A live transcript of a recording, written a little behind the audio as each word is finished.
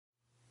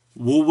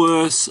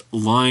Woolworths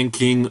Lion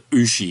King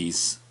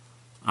OOSHIES.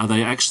 Are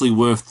they actually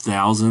worth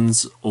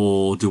thousands,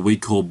 or do we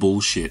call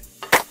bullshit?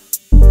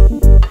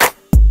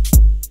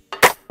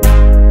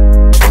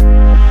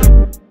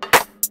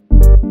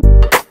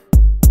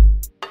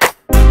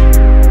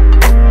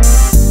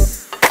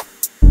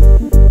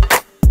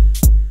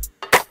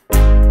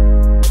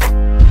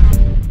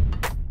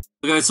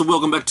 Okay, so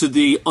welcome back to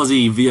the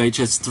Aussie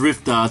VHS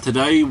Thrifter.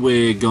 Today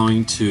we're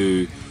going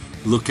to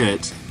look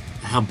at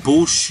how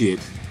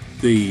bullshit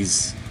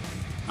these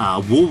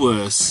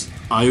Woolworths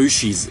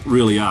OOSHIES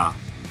really are.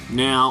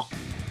 Now,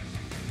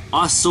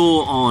 I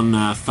saw on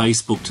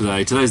Facebook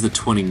today's the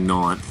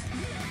 29th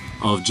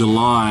of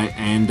July,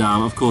 and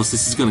of course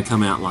this is going to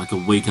come out like a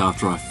week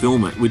after I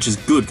film it, which is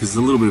good because it's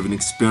a little bit of an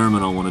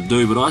experiment I want to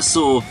do. But I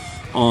saw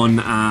on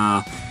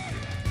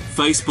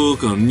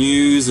Facebook, on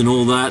news and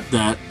all that,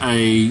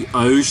 a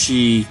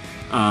OOSHIE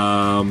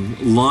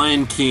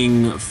Lion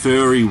King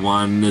furry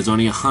one, there's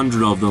only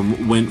 100 of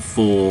them, went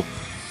for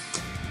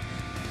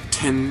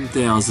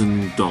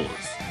 $10,000.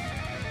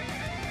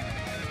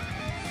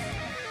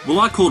 Well,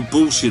 I called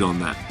bullshit on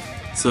that,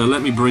 so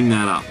let me bring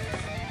that up.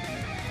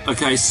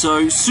 Okay,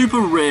 so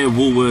super rare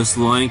Woolworths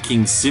Lion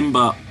King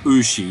Simba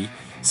OOSHIE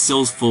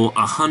sells for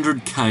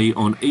 $100K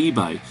on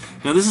eBay.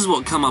 Now this is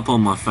what come up on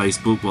my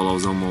Facebook while I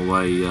was on my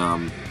way,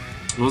 I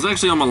was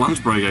actually on my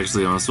lunch break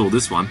actually, and I saw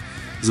this one,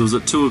 because it was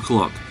at 2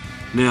 o'clock.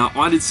 Now,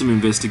 I did some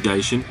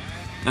investigation,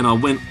 and I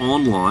went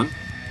online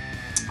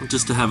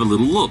just to have a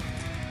little look.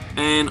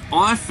 And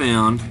I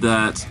found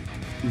that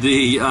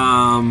the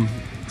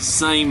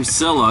same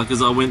seller,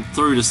 because I went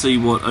through to see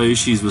what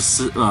OOSHIES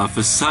was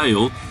for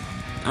sale,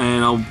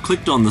 and I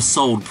clicked on the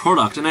sold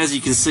product, and as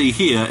you can see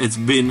here, it's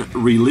been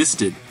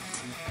relisted.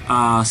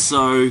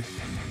 So,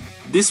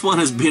 this one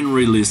has been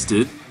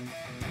relisted,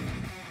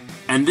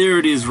 and there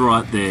it is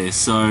right there.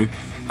 So,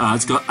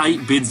 it's got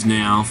 8 bids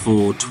now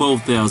for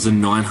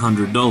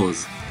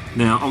 $12,900.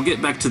 Now, I'll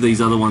get back to these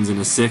other ones in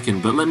a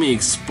second, but let me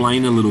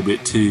explain a little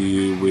bit to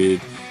you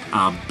with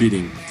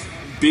bidding.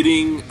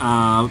 Bidding,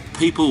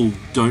 people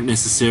don't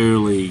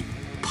necessarily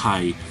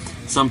pay.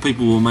 Some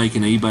people will make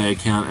an eBay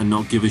account and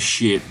not give a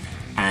shit,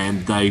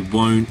 and they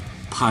won't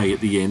pay at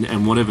the end,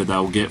 and whatever,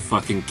 they'll get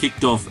fucking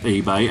kicked off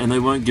eBay, and they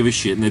won't give a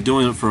shit, and they're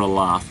doing it for a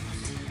laugh.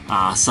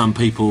 Some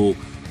people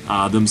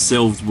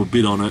themselves will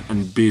bid on it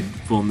and bid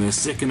from their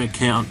second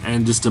account,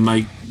 and just to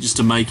make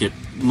it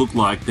look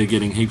like they're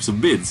getting heaps of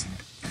bids.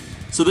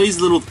 So these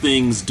little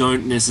things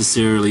don't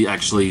necessarily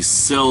actually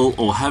sell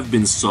or have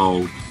been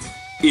sold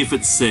if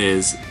it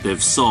says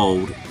they've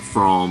sold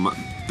from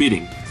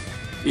bidding.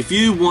 If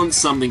you want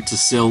something to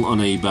sell on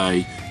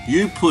eBay,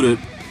 you put it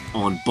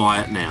on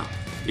buy it now.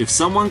 If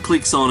someone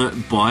clicks on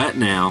it, buy it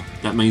now,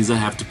 that means they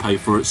have to pay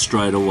for it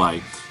straight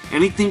away.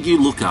 Anything you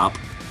look up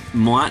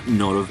might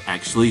not have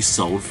actually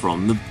sold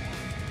from the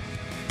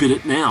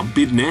bid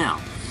now.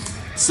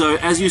 So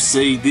as you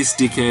see, this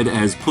dickhead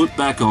has put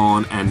back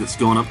on, and it's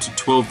gone up to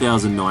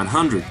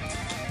 $12,900.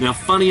 Now,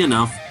 funny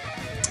enough,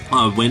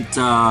 I went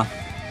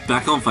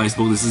back on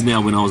Facebook. This is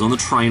now when I was on the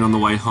train on the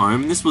way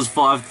home. This was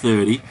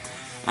 5:30,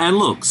 and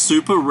look,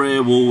 super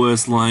rare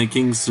Woolworths Lion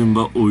King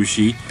Simba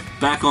OOSHIE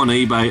back on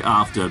eBay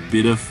after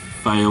bidder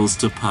fails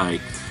to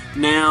pay.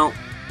 Now,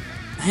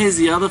 here's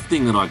the other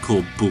thing that I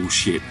call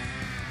bullshit.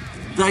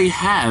 They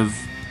have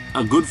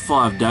a good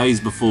 5 days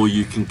before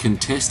you can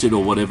contest it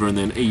or whatever, and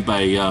then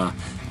eBay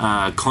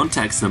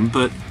contacts them,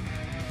 but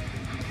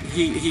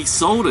he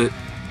sold it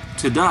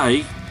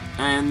today,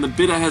 and the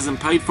bidder hasn't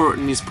paid for it,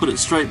 and he's put it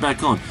straight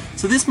back on.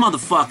 So this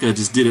motherfucker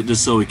just did it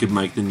just so he could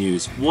make the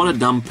news. What a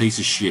dumb piece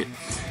of shit.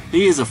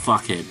 He is a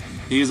fuckhead.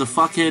 He is a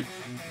fuckhead.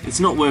 It's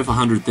not worth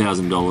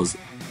 $100,000.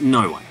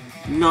 No way.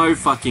 No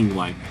fucking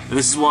way. And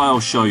this is why I'll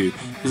show you,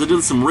 because I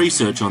did some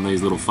research on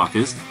these little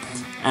fuckers,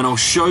 and I'll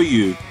show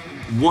you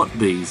what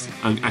these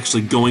are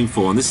actually going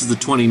for. And this is the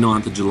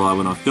 29th of July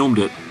when I filmed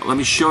it. Let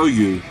me show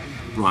you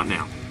right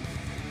now.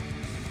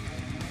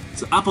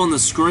 So up on the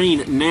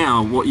screen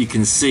now, what you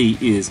can see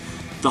is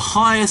the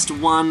highest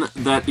one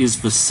that is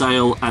for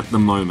sale at the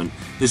moment.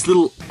 This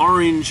little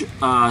orange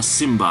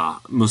Simba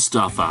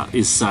Mustafa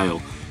is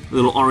sale. The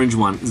little orange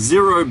one.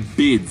 0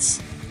 bids.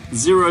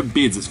 0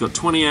 bids. It's got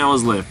 20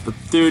 hours left for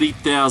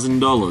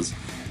 $30,000.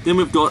 Then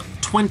we've got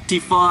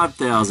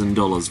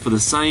 $25,000 for the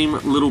same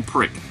little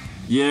prick.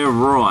 Yeah,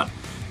 right.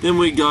 Then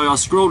we go, I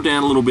scrolled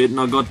down a little bit, and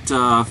I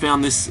got,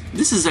 found this.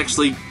 This is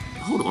actually,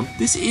 hold on,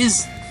 this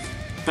is,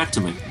 back to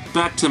me.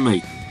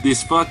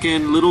 This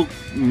fucking little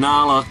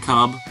Nala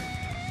cub,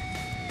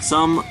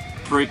 some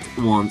prick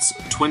wants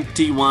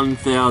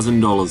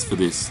 $21,000 for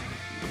this.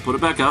 Put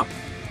it back up.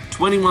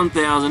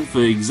 $21,000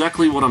 for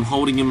exactly what I'm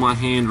holding in my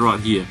hand right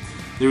here.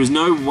 There is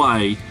no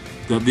way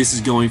that this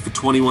is going for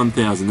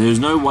 $21,000. There is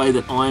no way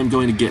that I am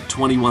going to get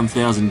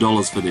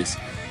 $21,000 for this.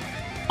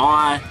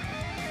 I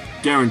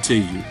guarantee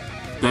you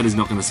that is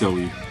not going to sell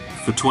you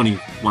for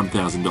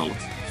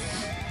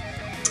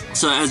 $21,000.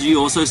 So as you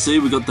also see,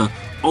 we got the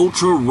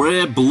ultra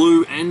rare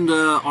blue and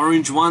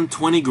orange one,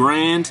 20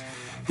 grand.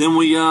 Then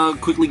we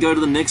quickly go to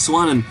the next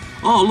one, and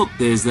Oh, look,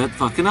 there's that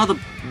fucking other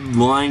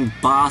lying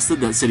bastard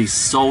that said he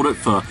sold it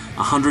for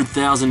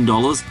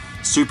 $100,000.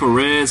 Super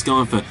rare, it's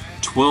going for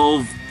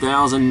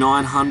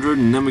 $12,900,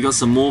 and then we got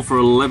some more for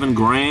 11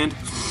 grand.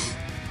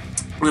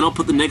 And then I'll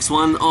put the next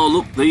one. Oh,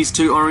 look, these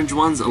two orange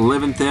ones,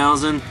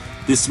 11,000.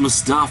 This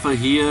Mustafa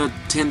here,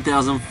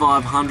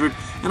 10,500,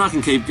 and I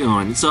can keep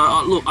going.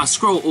 So look, I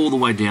scroll all the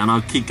way down.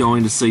 I'll keep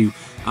going to see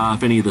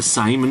if any are the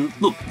same. And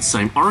look,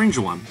 same orange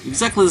one,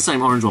 exactly the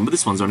same orange one, but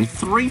this one's only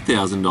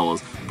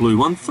 $3,000. Blue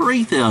one,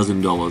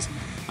 $3,000.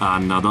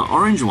 Another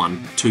orange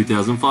one,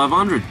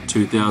 $2,500,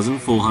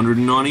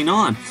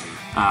 $2,499,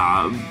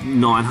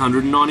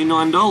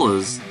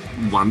 $999,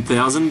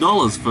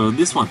 $1,000 for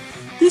this one.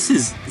 This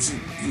is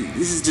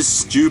just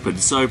stupid.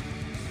 So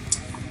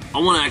I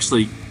want to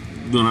actually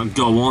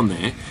go on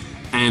there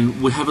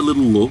and we'll have a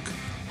little look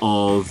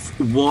of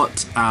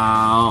what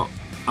are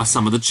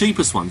some of the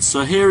cheapest ones.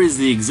 So here is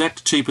the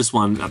exact cheapest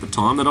one at the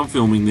time that I'm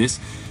filming this,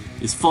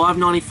 is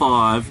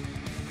 $5.95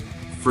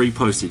 free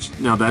postage.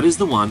 Now that is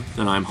the one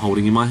that I'm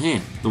holding in my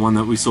hand, the one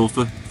that we saw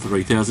for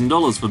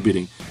 $3,000 for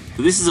bidding.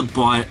 So this is a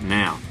buy it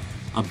now.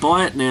 A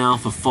buy it now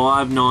for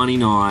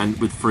 $5.99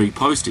 with free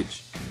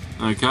postage.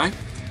 Okay,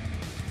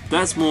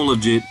 that's more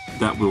legit.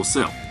 That will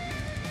sell.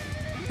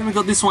 Then we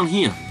got this one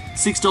here,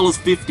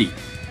 $6.50.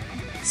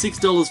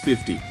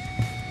 $6.50.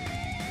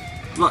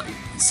 Like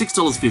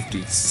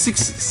 $6.50.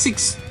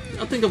 Six.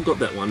 I think I've got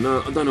that one.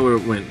 No, I don't know where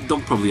it went.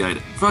 Dog probably ate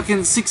it. Fucking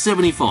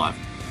 $6.75.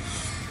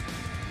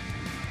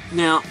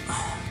 Now,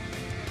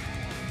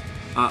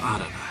 I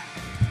don't know.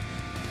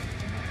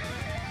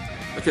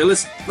 Okay,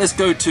 let's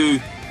go to.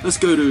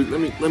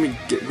 Let me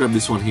grab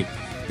this one here.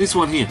 This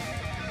one here.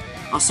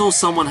 I saw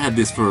someone had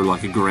this for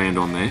like $1,000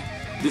 on there.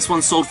 This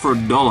one sold for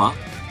 $1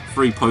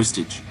 free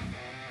postage.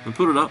 I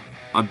put it up.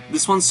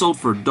 This one sold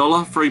for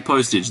 $1 free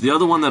postage. The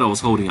other one that I was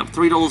holding up,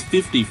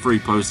 $3.50 free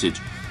postage.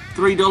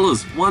 $3,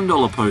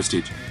 $1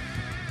 postage.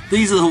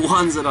 These are the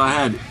ones that I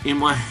had in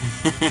my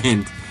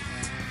hand.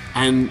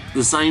 And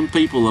the same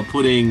people are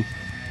putting,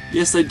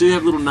 yes, they do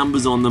have little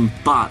numbers on them,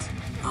 but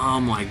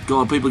oh my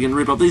god, people are getting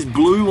ripped off. These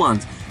blue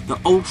ones, the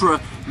ultra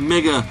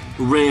mega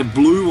rare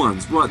blue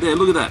ones, right there,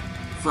 look at that.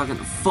 Fucking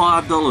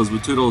 $5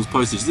 with $2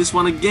 postage. This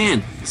one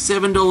again,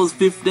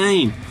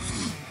 $7.15.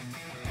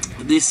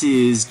 This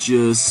is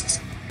just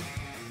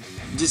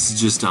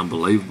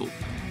unbelievable.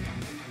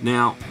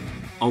 Now,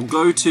 I'll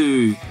go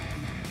to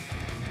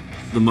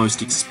the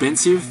most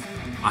expensive.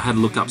 I had a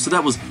look up. So I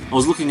was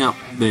looking up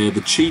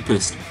the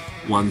cheapest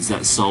ones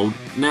that sold.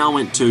 Now I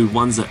went to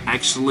ones that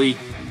actually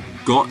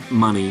got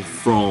money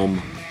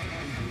from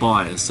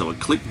buyers. So I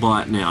click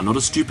buy it now, not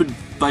a stupid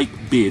fake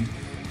bid.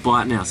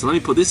 Buy it now. So let me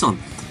put this on.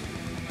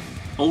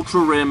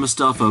 Ultra rare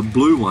Mustafa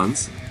blue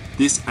ones.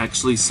 This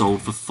actually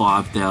sold for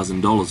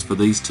 $5,000 for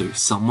these two.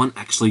 Someone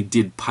actually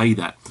did pay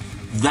that.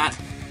 That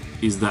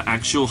is the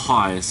actual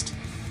highest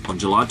on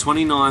July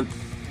 29th,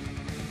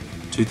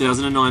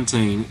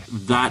 2019.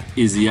 That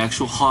is the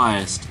actual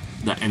highest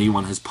that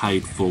anyone has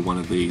paid for one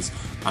of these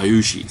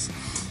OOSHIES.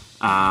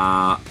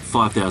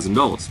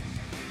 $5,000.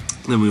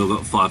 Then we all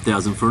got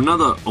 $5,000 for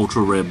another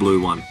ultra rare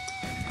blue one.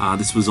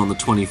 This was on the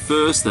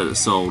 21st that it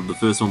sold. The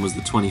first one was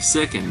the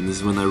 22nd. This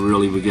is when they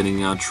really were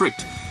getting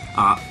tricked.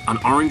 An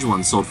orange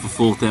one sold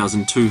for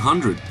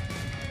 $4,200.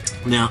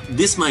 Now,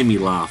 this made me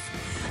laugh.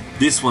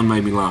 This one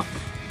made me laugh.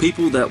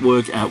 People that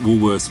work at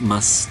Woolworths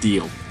must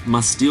steal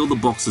the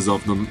boxes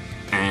of them,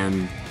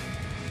 and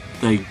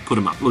they put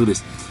them up. Look at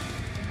this.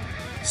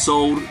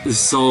 Sold.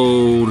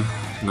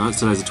 No,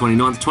 today's the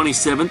 29th,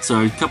 27th,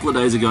 so a couple of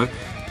days ago.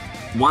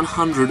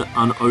 100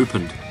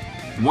 unopened.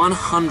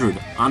 100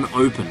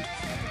 unopened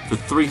for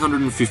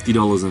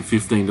 $350 and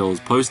 $15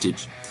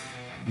 postage.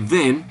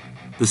 Then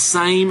the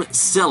same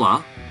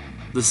seller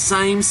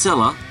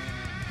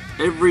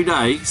every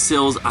day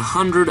sells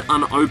 100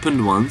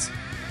 unopened ones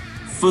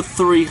for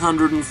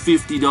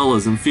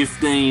 $350 and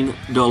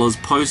 $15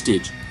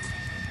 postage.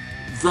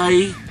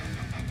 They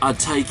are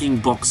taking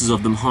boxes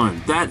of them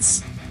home.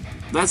 That's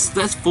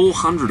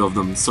 400 of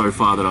them so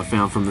far that I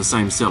found from the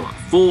same seller.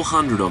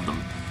 400 of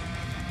them.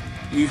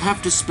 You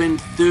have to spend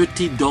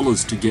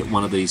 $30 to get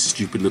one of these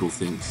stupid little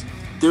things.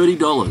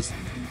 $30.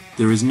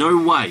 There is no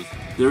way.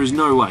 There is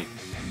no way.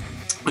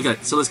 Okay,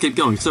 so let's keep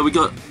going. So we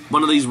got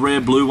one of these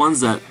rare blue ones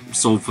that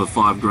sold for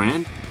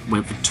 $5,000,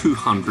 went for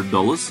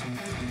 $200.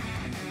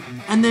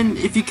 And then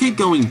if you keep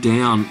going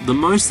down, the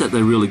most that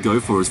they really go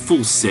for is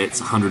full sets,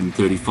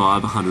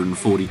 135,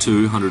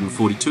 142,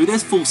 142.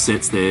 There's full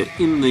sets there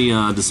in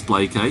the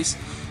display case.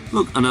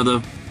 Look,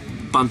 another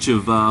bunch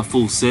of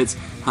full sets,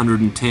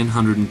 110,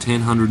 110,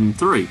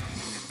 103.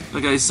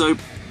 Okay, so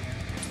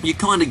you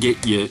kind of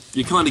get your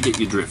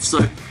drift.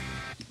 So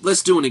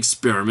let's do an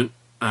experiment.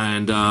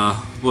 And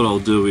what I'll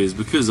do is,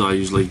 because I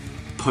usually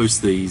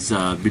post these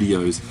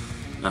videos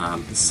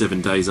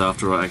 7 days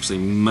after I actually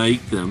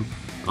make them,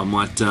 I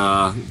might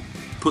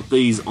put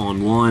these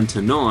online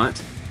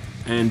tonight,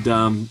 and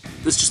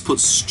let's just put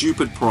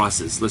stupid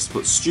prices. Let's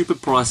put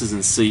stupid prices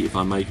and see if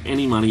I make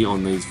any money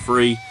on these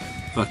free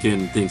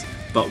fucking things.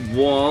 But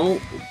while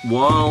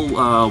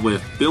we're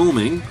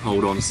filming,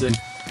 hold on a sec.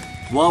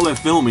 While we're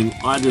filming,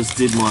 I just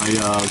did my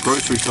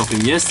grocery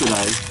shopping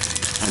yesterday,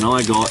 and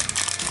I got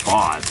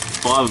five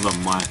of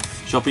them. My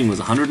shopping was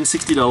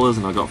 $160,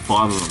 and I got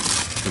 5 of them.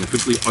 I'm gonna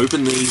quickly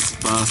open these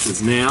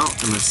bastards now,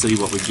 and let's see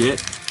what we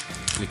get.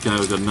 Okay,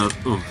 we got another.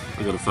 Oh,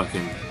 I got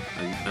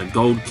a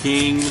gold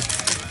king.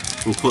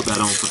 We'll put that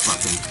on for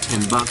fucking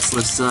 $10,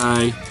 let's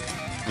say.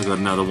 I got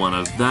another one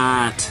of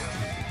that.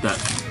 That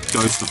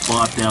goes for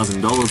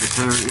 $5,000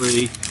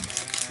 apparently.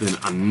 Then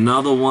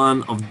another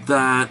one of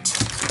that.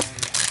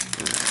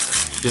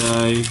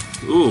 Okay.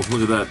 Ooh,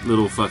 look at that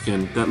little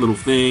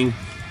thing.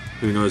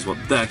 Who knows what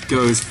that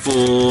goes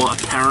for?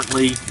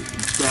 Apparently,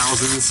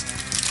 thousands.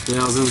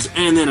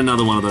 And then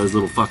another one of those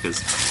little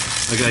fuckers.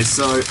 Okay,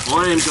 so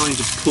I am going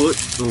to put.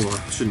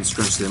 Oh, I shouldn't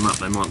scratch them up.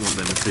 They might want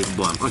them if people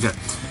buy them. Okay,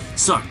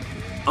 so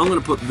I'm going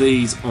to put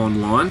these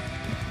online,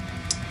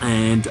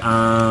 and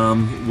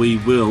we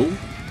will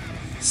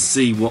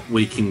see what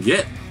we can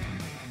get.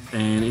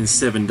 And in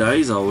 7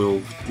 days, I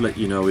will let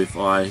you know if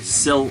I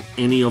sell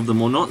any of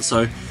them or not.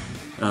 So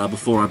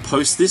before I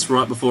post this,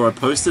 right before I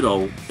post it,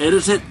 I'll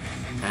edit it,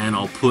 and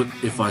I'll put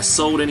if I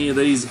sold any of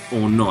these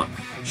or not.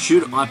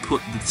 Should I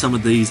put some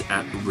of these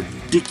at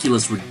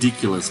ridiculous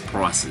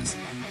prices?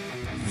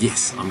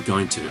 Yes, I'm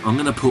going to. I'm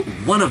going to put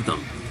one of them.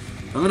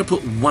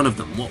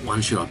 What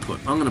one should I put?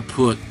 I'm going to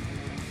put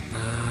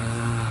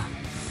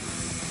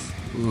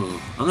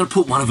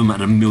one of them at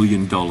 $1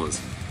 million,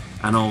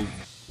 and I'll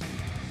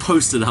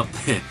post it up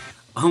there.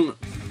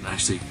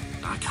 Actually,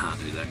 I can't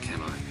do that, can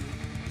I?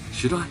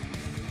 Should I?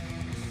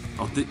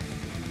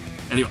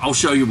 Anyway, I'll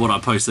show you what I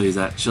post these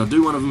at. Should I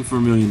do one of them for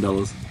 $1 million?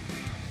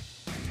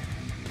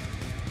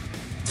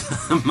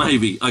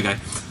 Maybe. Okay.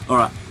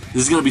 Alright.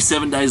 This is going to be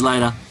 7 days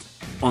later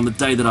on the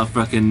day that I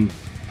fucking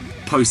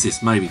post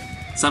this. Maybe.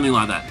 Something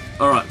like that.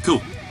 Alright,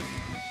 cool.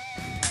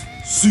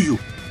 See you.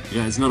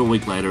 Yeah, it's not a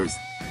week later. It's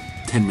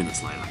 10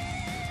 minutes later.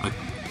 I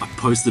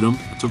posted them.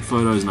 I took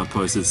photos and I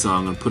posted. So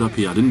I'm going to put up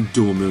here. I didn't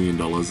do $1 million.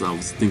 I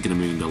was thinking $1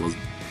 million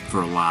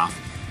for a laugh.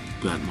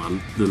 But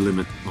the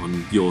limit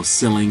on your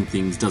selling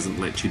things doesn't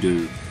let you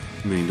do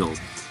 $1 million.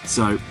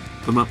 So,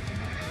 put them up.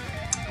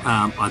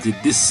 I did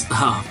this.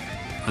 I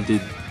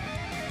did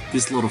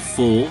this lot of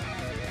 4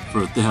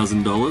 for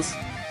 $1,000.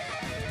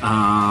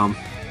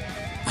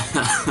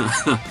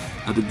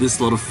 I did this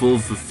lot of 4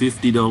 for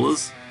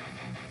 $50.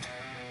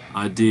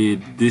 I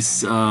did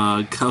this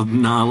Cub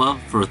Nala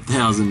for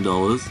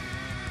 $1,000.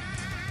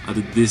 I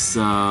did this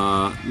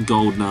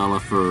gold Nala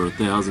for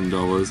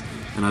 $1,000,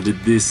 and I did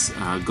this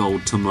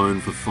gold Timon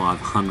for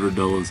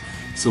 $500.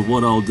 So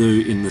what I'll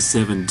do in the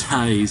 7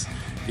 days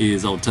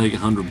is I'll take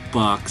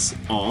 $100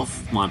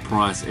 off my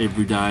price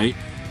every day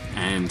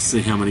and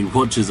see how many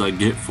watches I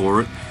get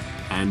for it.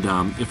 And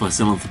if I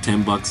sell them for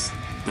 $10,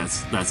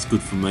 that's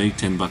good for me.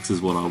 $10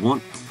 is what I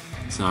want.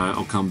 So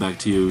I'll come back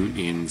to you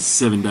in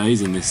 7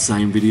 days in this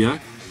same video,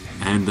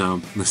 and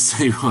let's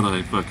see what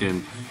I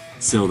fucking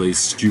sell these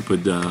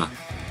stupid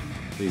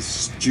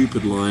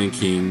Lion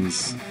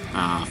Kings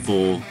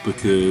for,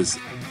 because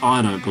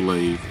I don't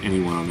believe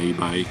anyone on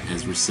eBay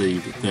has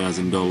received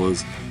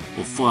 $1,000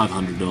 or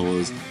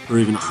 $500 or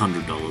even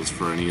 $100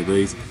 for any of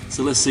these.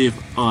 So let's see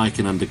if I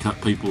can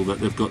undercut people that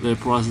they've got their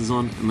prices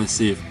on, and let's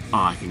see if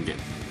I can get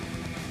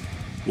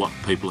what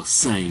people are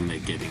saying they're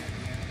getting.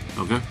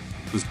 Okay,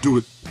 let's do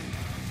it.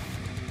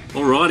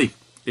 Alrighty,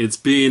 it's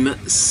been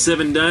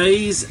 7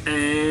 days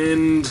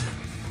and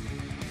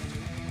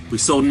we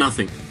sold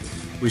nothing.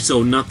 We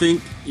sold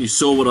nothing. You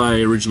saw what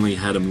I originally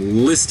had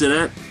them listed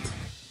at.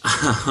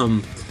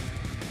 I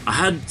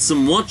had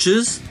some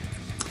watches,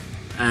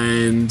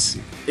 and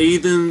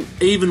even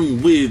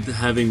with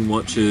having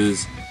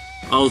watches,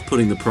 I was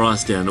putting the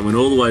price down. I went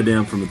all the way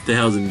down from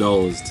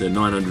 $1,000 to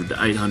 $900 to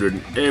 $800,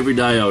 and every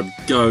day I would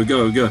go.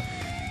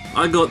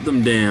 I got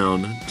them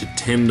down to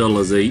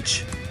 $10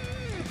 each,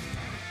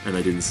 and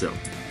they didn't sell.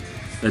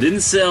 They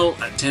didn't sell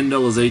at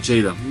 $10 each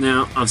either.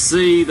 Now, I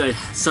see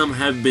some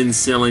have been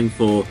selling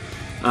for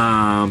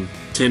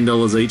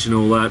 $10 each and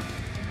all that,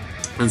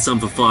 and some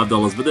for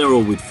 $5, but they're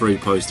all with free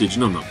postage,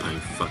 and I'm not paying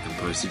for fucking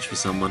postage for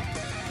someone.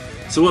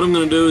 So what I'm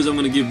going to do is I'm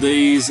going to give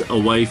these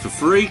away for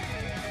free,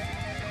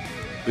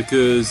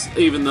 because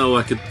even though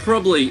I could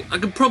probably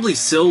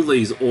sell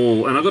these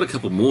all, and I got a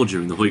couple more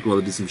during the week while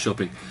I did some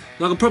shopping.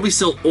 I could probably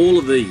sell all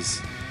of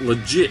these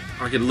legit.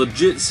 I could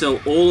legit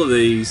sell all of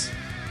these,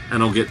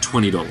 and I'll get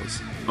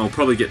 $20. I'll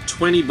probably get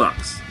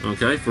 $20,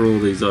 okay, for all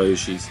these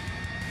OOSHIES.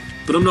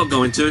 But I'm not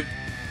going to,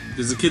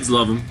 because the kids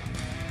love them,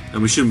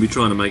 and we shouldn't be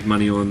trying to make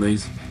money on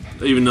these.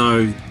 Even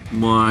though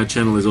my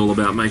channel is all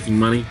about making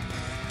money,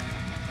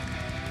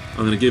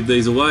 I'm going to give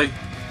these away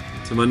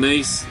to my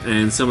niece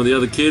and some of the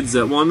other kids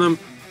that want them.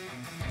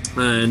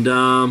 And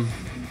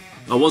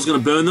I was going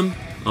to burn them.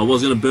 I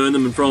was going to burn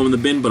them and throw them in the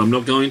bin, but I'm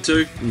not going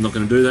to. I'm not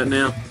going to do that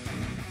now.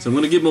 So I'm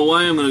going to give them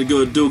away. I'm going to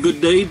go do a good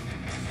deed.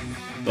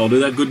 I'll do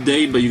that good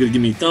deed, but you're going to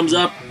give me a thumbs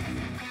up,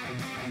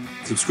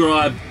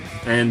 subscribe,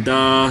 and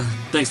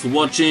thanks for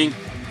watching.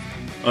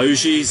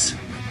 OOSHIES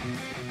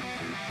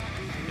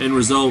End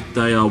result,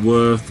 they are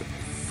worth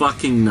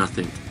fucking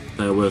nothing.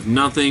 They are worth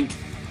nothing.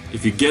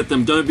 If you get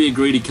them, don't be a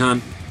greedy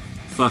cunt.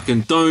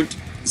 Fucking don't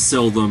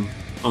sell them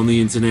on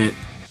the internet.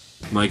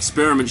 My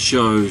experiment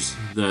shows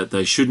that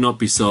they should not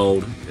be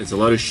sold. It's a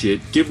load of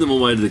shit. Give them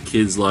away to the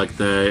kids like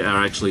they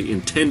are actually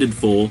intended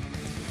for.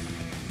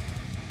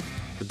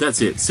 But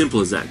that's it.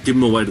 Simple as that. Give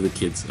them away to the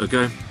kids,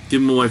 okay?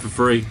 Give them away for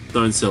free.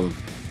 Don't sell them.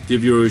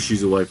 Give your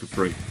OOSHIES away for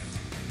free.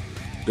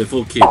 They're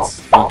for kids.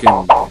 Fucking...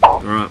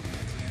 Alright.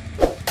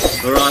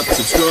 Alright,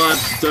 subscribe.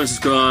 Don't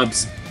subscribe.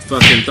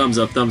 Fucking thumbs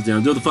up, thumbs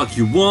down. Do what the fuck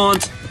you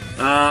want.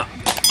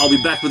 I'll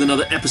be back with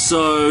another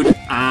episode.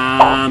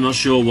 I'm not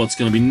sure what's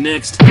going to be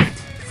next.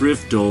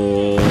 Thrift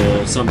or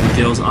something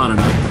else. I don't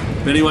know.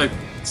 But anyway,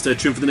 stay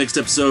tuned for the next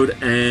episode,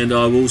 and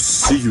I will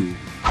see you